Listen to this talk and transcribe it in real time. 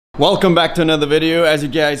Welcome back to another video. As you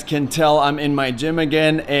guys can tell, I'm in my gym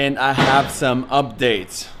again and I have some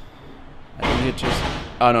updates. I think he just...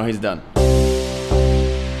 Oh no, he's done.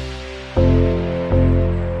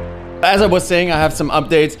 As I was saying, I have some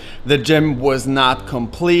updates. The gym was not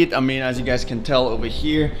complete. I mean, as you guys can tell over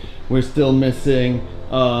here, we're still missing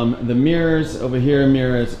the mirrors. Over here,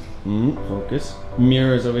 mirrors, focus.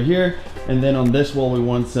 Mirrors over here. And then on this wall, we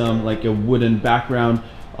want some like a wooden background.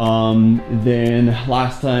 Then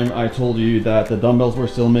last time I told you that the dumbbells were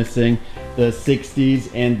still missing, the 60s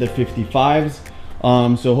and the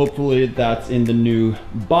 55s. So hopefully that's in the new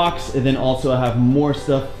box. And then also I have more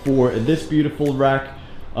stuff for this beautiful rack,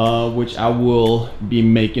 which I will be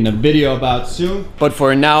making a video about soon. But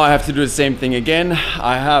for now, I have to do the same thing again.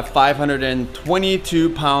 I have 522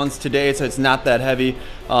 pounds today, so it's not that heavy.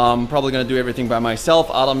 Probably gonna do everything by myself.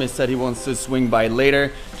 Adam said he wants to swing by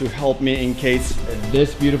later to help me in case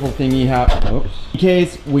this beautiful thingy happens. In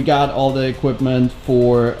case we got all the equipment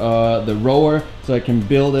for the rower, so I can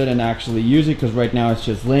build it and actually use it, because right now it's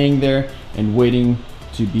just laying there and waiting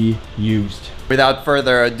to be used. Without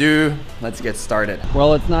further ado, let's get started.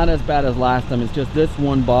 Well, it's not as bad as last time. It's just this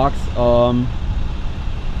one box.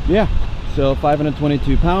 Yeah, so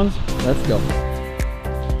 522 pounds. Let's go.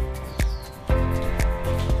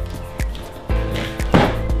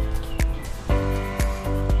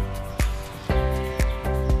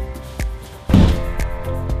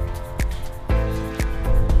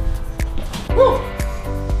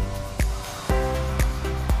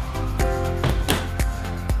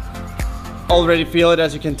 Already feel it.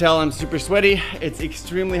 As you can tell, I'm super sweaty. It's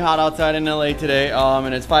extremely hot outside in LA today,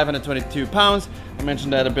 and it's 522 pounds. I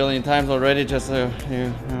mentioned that a billion times already, just so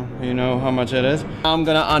you know how much it is. I'm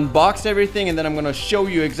gonna unbox everything and then I'm gonna show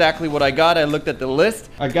you exactly what I got. I looked at the list.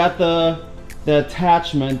 I got the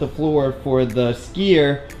attachment, the floor for the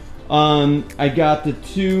skier. I got the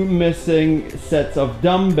 2 missing sets of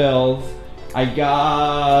dumbbells. I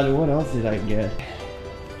got, what else did I get?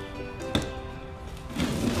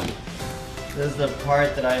 This is the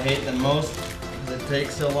part that I hate the most, because it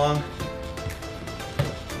takes so long.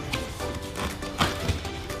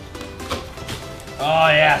 Oh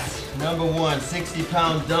yes, number 1,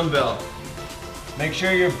 60-pound dumbbell. Make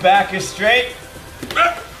sure your back is straight.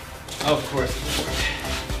 Of course.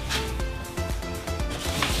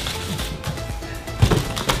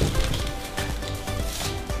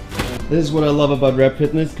 This is what I love about Rep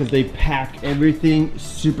Fitness, because they pack everything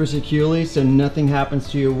super securely, so nothing happens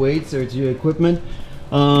to your weights or to your equipment.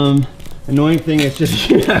 Annoying thing is just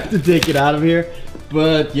you have to take it out of here.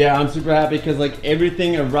 But yeah, I'm super happy because like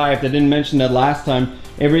everything arrived. I didn't mention that last time.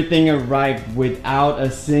 Everything arrived without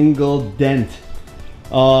a single dent.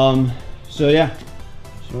 So yeah,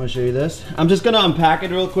 just want to show you this. I'm just gonna unpack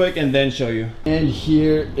it real quick and then show you. And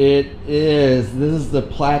here it is. This is the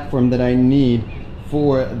platform that I need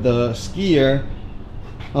for the skier.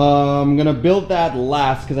 I'm gonna build that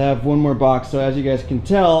last because I have one more box. So as you guys can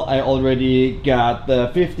tell, I already got the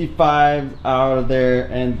 55 out of there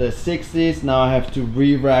and the 60s. Now I have to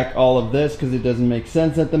re-rack all of this because it doesn't make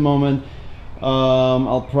sense at the moment.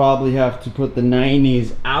 I'll probably have to put the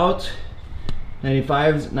 90s out.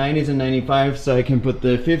 90s and 95s, so I can put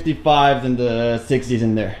the 55s and the 60s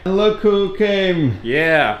in there. Look who came!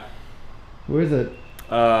 Yeah! Who is it?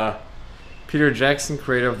 Peter Jackson,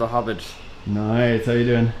 creator of The Hobbit. Nice, how you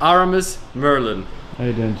doing? Aramis Merlin. How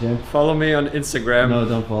you doing, Jim? Follow me on Instagram. No,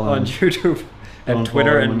 don't follow on him. YouTube and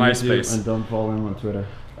Twitter and MySpace. And don't follow him on Twitter.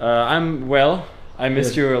 I'm well. I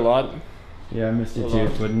missed you a lot. Yeah, I missed you too,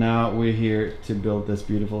 but now we're here to build this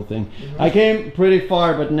beautiful thing. I came pretty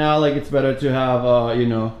far, but now like it's better to have you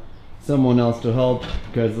know, someone else to help,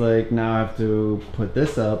 because like now I have to put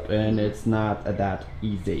this up and it's not that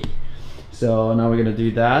easy. So now we're gonna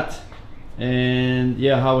do that. And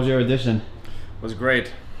yeah, how was your audition? It was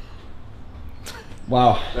great.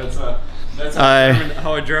 Wow. That's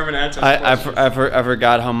how a German answers. I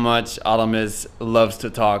forgot how much Adam loves to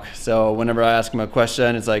talk. So whenever I ask him a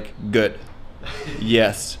question, it's like, good.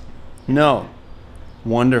 Yes. No.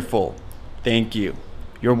 Wonderful. Thank you.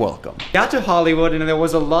 You're welcome. Got to Hollywood and there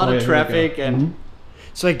was a lot of traffic, and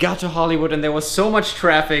so I got to Hollywood and there was so much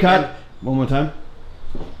traffic. Cut. One more time.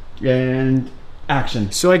 And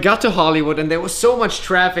action. So I got to Hollywood and there was so much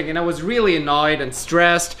traffic and I was really annoyed and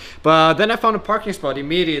stressed, but then I found a parking spot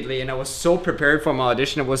immediately and I was so prepared for my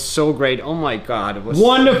audition. It was so great. Oh my god, it was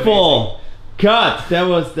wonderful. So cut. That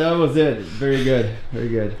was it. Very good. Very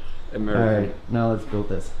good. American. All right, now let's build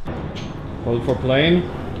this. Hold for plane.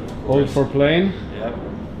 Hold for plane. Yep.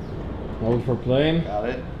 Hold for plane. Got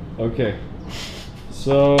it. Okay.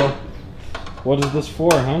 So what is this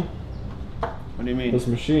for, huh? What do you mean? This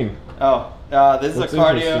machine. Oh, This is What's a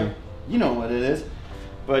cardio. interesting? You know what it is.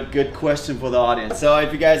 But good question for the audience. So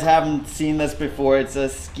if you guys haven't seen this before, it's a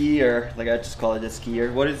skier. Like I just call it a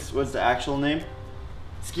skier. What's the actual name?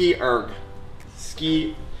 Ski erg.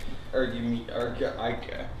 Ski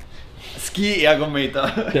ergometer. Ski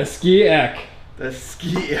ergometer. The ski egg. The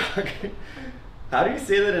ski erg. How do you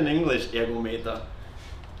say that in English? Ergometer.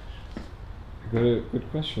 Good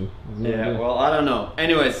question. I have no Yeah, idea. well, I don't know.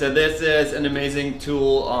 Anyway, so this is an amazing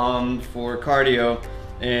tool for cardio,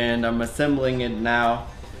 and I'm assembling it now.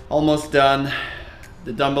 Almost done.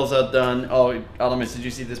 The dumbbells are done. Oh, Alamis, did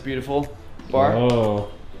you see this beautiful bar? Oh,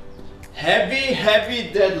 Heavy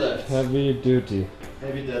deadlifts. heavy duty.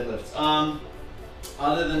 Heavy deadlifts.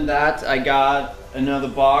 Other than that, I got another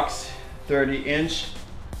box, 30-inch.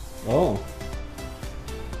 Oh,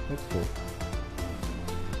 that's cool.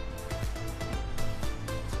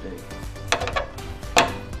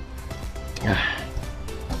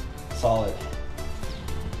 Solid.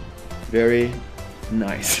 Very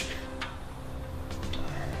nice.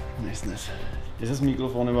 Niceness. Ist das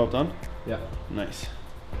Mikrofon überhaupt an? Yeah. Nice.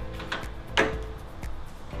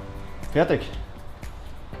 Fertig.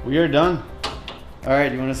 We are done. All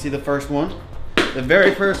right, you want to see the first one? The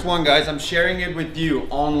very first one, guys. I'm sharing it with you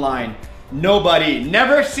online. Nobody,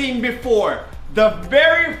 never seen before. The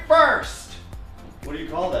very first. What do you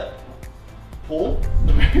call that? Pull?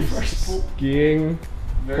 The very first pull. Skiing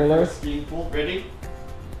Very puller. first skiing pull. Ready?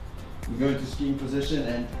 We go into skiing position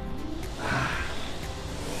and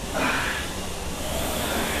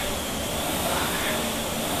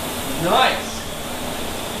nice.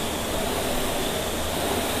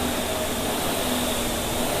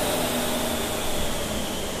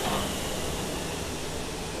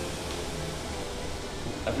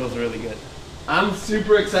 That feels really good. I'm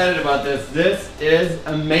super excited about this. This is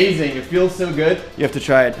amazing. It feels so good. You have to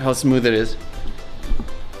try it, how smooth it is.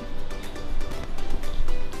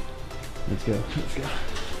 Let's go. Let's go.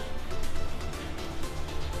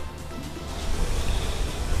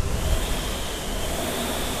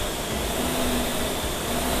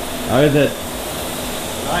 How is it?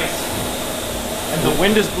 Nice. And the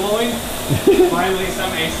wind is blowing. Finally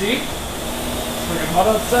some AC. It's looking hot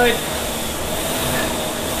outside.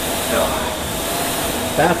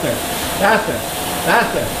 Faster, faster,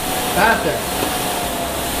 faster, faster.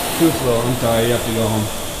 Too slow. I'm sorry. You have to go home.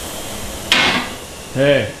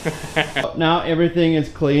 Hey. Now everything is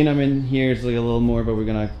clean. I mean, here's like a little more, but we're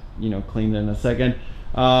gonna, clean it in a second.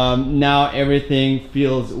 Now everything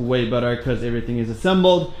feels way better because everything is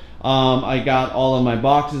assembled. I got all of my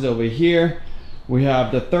boxes over here. We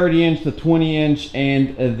have the 30-inch, the 20-inch,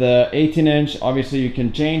 and the 18-inch. Obviously, you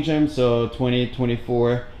can change them. So 20,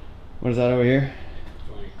 24. What is that over here?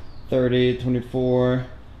 30, 24,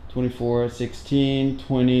 24, 16,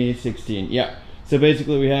 20, 16. Yeah. So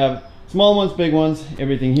basically we have small ones, big ones,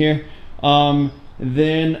 everything here. Then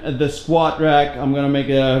the squat rack, I'm gonna make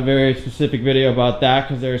a very specific video about that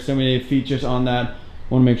because there are so many features on that.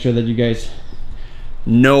 Want to make sure that you guys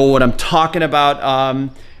know what I'm talking about.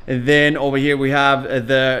 And then over here we have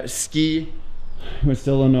the ski. We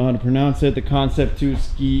still don't know how to pronounce it. The Concept 2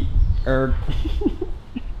 ski erg.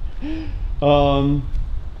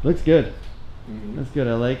 Looks good. That's good.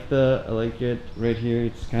 I like it right here.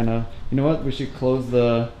 It's kind of, you know what? We should close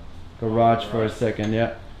the garage for a second.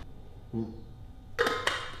 Yeah.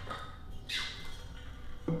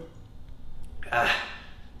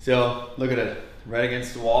 So look at it, right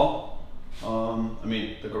against the wall. I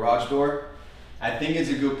mean the garage door. I think it's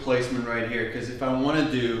a good placement right here because if I want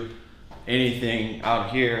to do anything out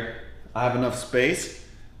here, I have enough space.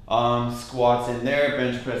 Squats in there,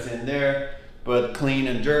 bench press in there, but clean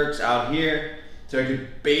and jerks out here. So I could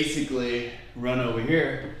basically run over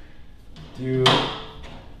here to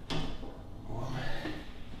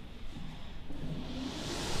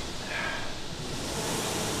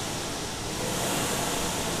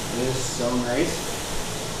It is so nice.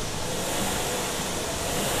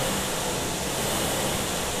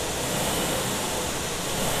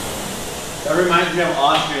 That reminds me of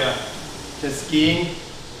Austria. The skiing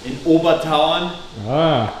in Obertauern.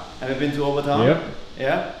 Ah, Have you been to Obertauern? yep.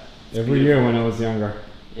 Yeah? Every year when I was younger.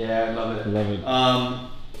 Yeah, I love it. I love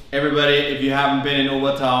it. Everybody, if you haven't been in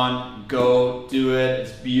Obertauern, go do it.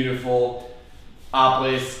 It's beautiful.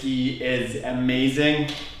 Après ski is amazing.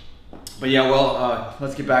 But yeah, well,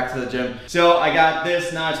 let's get back to the gym. So I got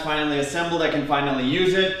this, now it's finally assembled. I can finally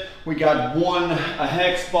use it. We got a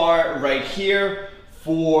hex bar right here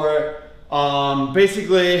for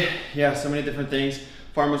basically, yeah, so many different things.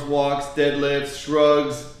 Farmer's walks, deadlifts,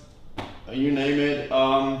 shrugs, you name it.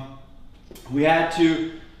 We had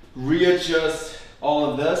to readjust all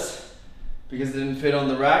of this because it didn't fit on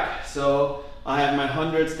the rack. So I have my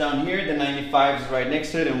 100s down here, the 95s right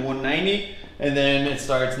next to it, and 190. And then it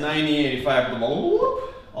starts 90, 85,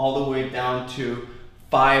 all the way down to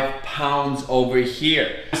 5 pounds over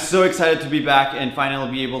here. I'm so excited to be back and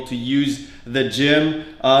finally be able to use the gym.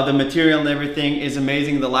 The material and everything is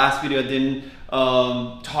amazing. The last video I didn't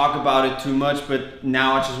talk about it too much, but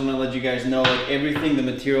now I just want to let you guys know, like, everything, the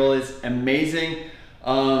material is amazing.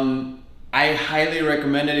 I highly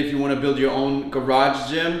recommend it if you want to build your own garage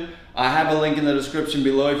gym. I have a link in the description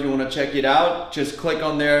below if you want to check it out. Just click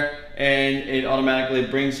on there and it automatically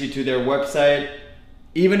brings you to their website.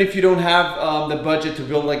 Even if you don't have the budget to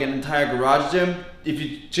build like an entire garage gym, if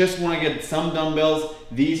you just want to get some dumbbells,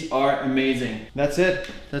 these are amazing. That's it.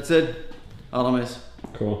 That's it. Alamis.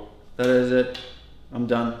 Cool. That is it. I'm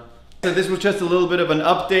done. So this was just a little bit of an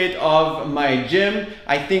update of my gym.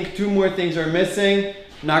 I think 2 more things are missing.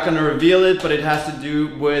 Not gonna reveal it, but it has to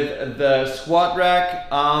do with the squat rack.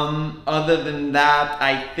 Other than that,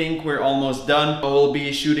 I think we're almost done. We'll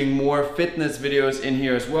be shooting more fitness videos in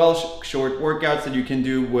here as well. Short workouts that you can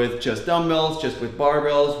do with just dumbbells, just with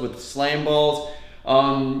barbells, with slam balls.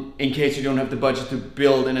 In case you don't have the budget to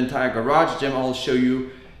build an entire garage gym, I'll show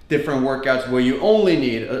you different workouts where you only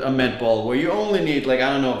need a med ball, where you only need, like,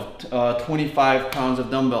 I don't know, 25 pounds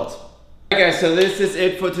of dumbbells. Okay guys, so this is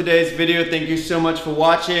it for today's video. Thank you so much for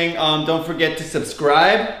watching. Don't forget to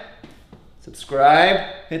subscribe,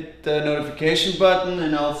 hit the notification button,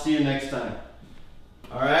 and I'll see you next time.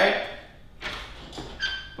 All right?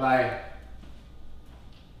 Bye.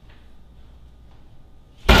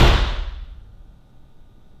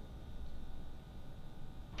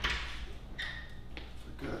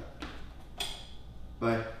 Forgot.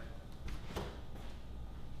 Bye.